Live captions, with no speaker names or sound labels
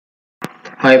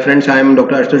Hi friends, I am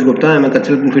Dr. Ashutosh Gupta. I am a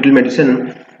consultant in fetal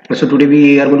medicine. So today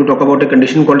we are going to talk about a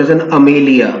condition called as an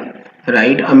amelia.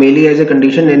 Right? Amelia is a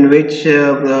condition in which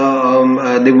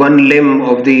the one limb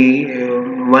of the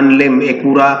one limb, एक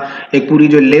पूरी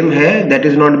जो limb है, that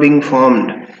is not being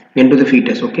formed into the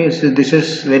fetus. Okay, so this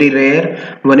is very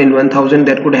rare, 1 in 1000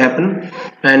 that could happen,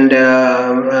 and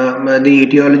the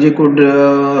etiology could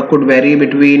vary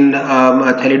between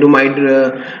thalidomide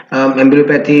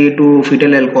embryopathy to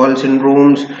fetal alcohol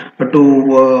syndromes to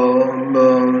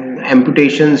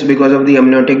amputations because of the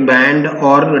amniotic band,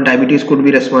 or diabetes could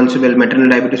be responsible, maternal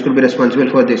diabetes could be responsible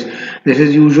for this. This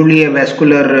is usually a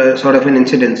vascular sort of an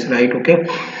incidence, right? Okay,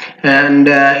 and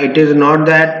it is not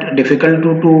that difficult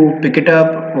to pick it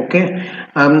up. Okay,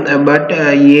 but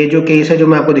ये जो case है जो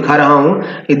मैं आपको दिखा रहा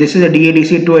हूँ, this is a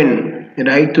DADC twin,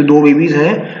 right? तो दो बेबीज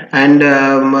हैं, and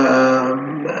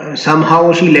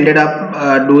somehow she ended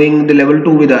up doing the level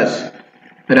 2 with us,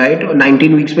 right?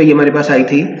 19 weeks पे ये हमारे पास आई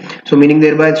थी. So meaning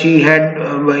thereby she had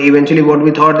eventually what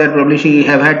we thought that probably she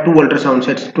have had 2 ultrasound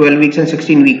sets, 12 weeks and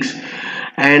 16 weeks,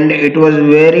 and it was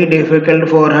very difficult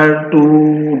for her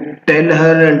to tell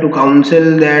her and to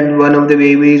counsel that one of the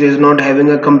babies is not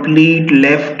having a complete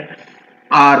left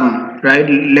arm, right?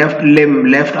 Left limb,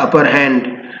 left upper hand,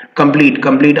 complete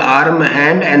arm,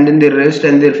 hand, and then the wrist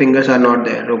and their fingers are not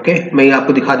there. Okay, मैं ये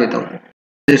आपको दिखा देता हूँ.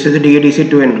 This is a DADC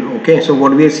twin. Okay, so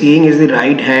what we are seeing is the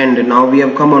right hand. Now we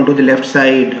have come onto the left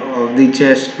side of the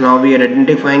chest. Now we are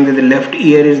identifying that the left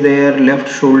ear is there, left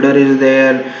shoulder is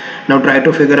there. Now try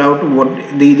to figure out what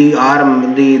the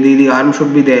arm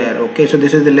should be there. Okay, so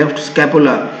this is the left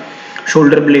scapula,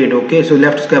 shoulder blade. Okay, so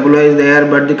left scapula is there,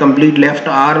 but the complete left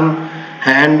arm,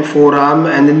 hand, forearm,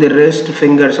 and then the wrist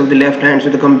fingers of the left hand. So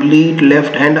the complete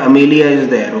left hand amelia is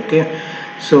there. Okay,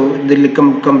 so the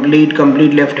complete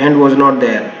left hand was not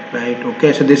there, right?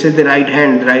 Okay, so this is the right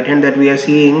hand that we are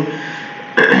seeing.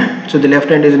 So the left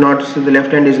hand is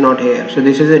not here. So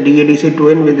this is a DADC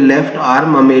twin with left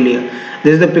arm amelia.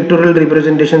 This is the pictorial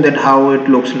representation that how it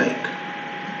looks like.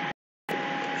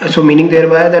 So meaning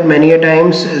thereby that many a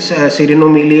times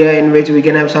serinomelia, in which we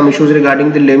can have some issues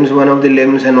regarding the limbs, one of the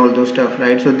limbs and all those stuff,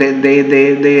 right? So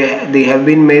they have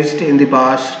been missed in the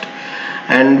past,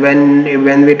 and when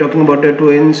we're talking about the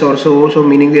twins or so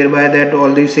meaning thereby that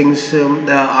all these things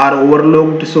are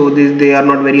overlooked, so they are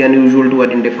not very unusual to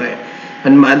identify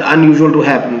and unusual to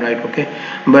happen, right? Okay,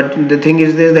 but the thing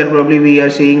is this, that probably we are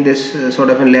seeing this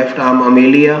sort of a left arm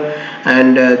amelia,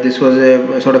 and this was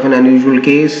a sort of an unusual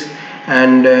case,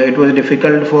 and it was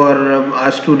difficult for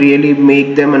us to really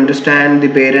make them understand, the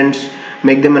parents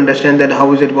make them understand that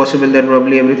how is it possible that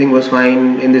probably everything was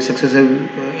fine in the successive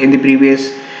in the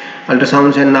previous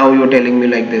ultrasounds, and now you're telling me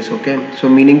like this. Okay, so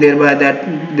meaning thereby that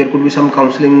there could be some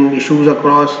counseling issues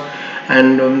across,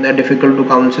 and difficult to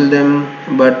counsel them,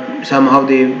 but somehow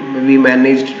we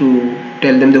managed to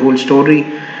tell them the whole story,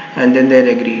 and then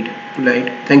they agreed, right?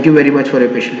 Thank you very much for your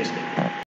patient listening.